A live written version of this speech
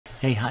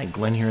Hey, hi,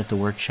 Glenn here at the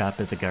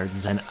workshop at the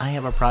Gardens, and I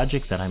have a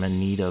project that I'm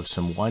in need of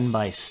some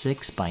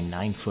 1x6 by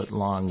 9 foot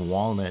long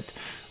walnut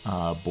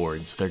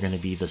boards. They're going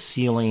to be the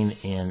ceiling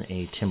in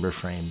a timber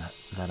frame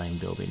that I'm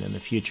building in the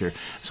future.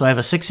 So I have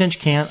a 6-inch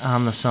cant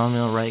on the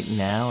sawmill right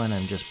now, and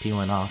I'm just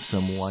peeling off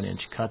some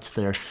 1-inch cuts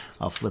there.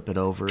 I'll flip it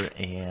over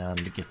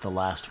and get the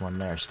last one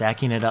there.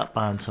 Stacking it up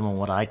on some of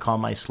what I call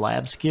my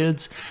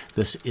Slabskids.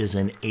 This is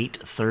an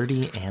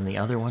 830, and the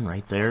other one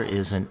right there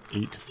is an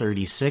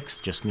 836,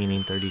 just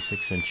meaning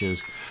 36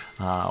 inches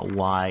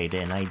wide.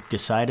 And I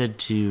decided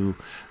to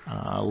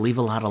leave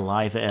a lot of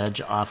live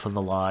edge off of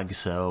the log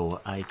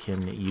so I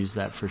can use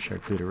that for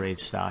charcuterie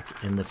stock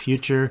in the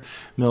future.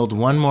 Milled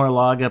one more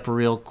log up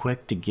real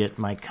quick to get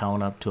my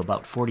count up to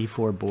about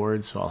 44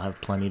 boards, so I'll have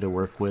plenty to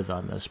work with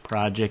on this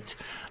project.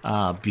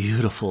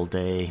 Beautiful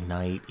day,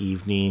 night,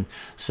 evening,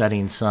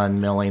 setting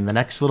sun, milling. The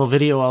next little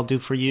video I'll do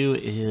for you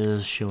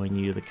is showing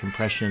you the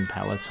compression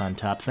pallets on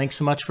top. Thanks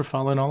so much for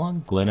following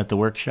along. Glenn at the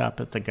workshop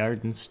at the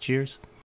Gardens. Cheers.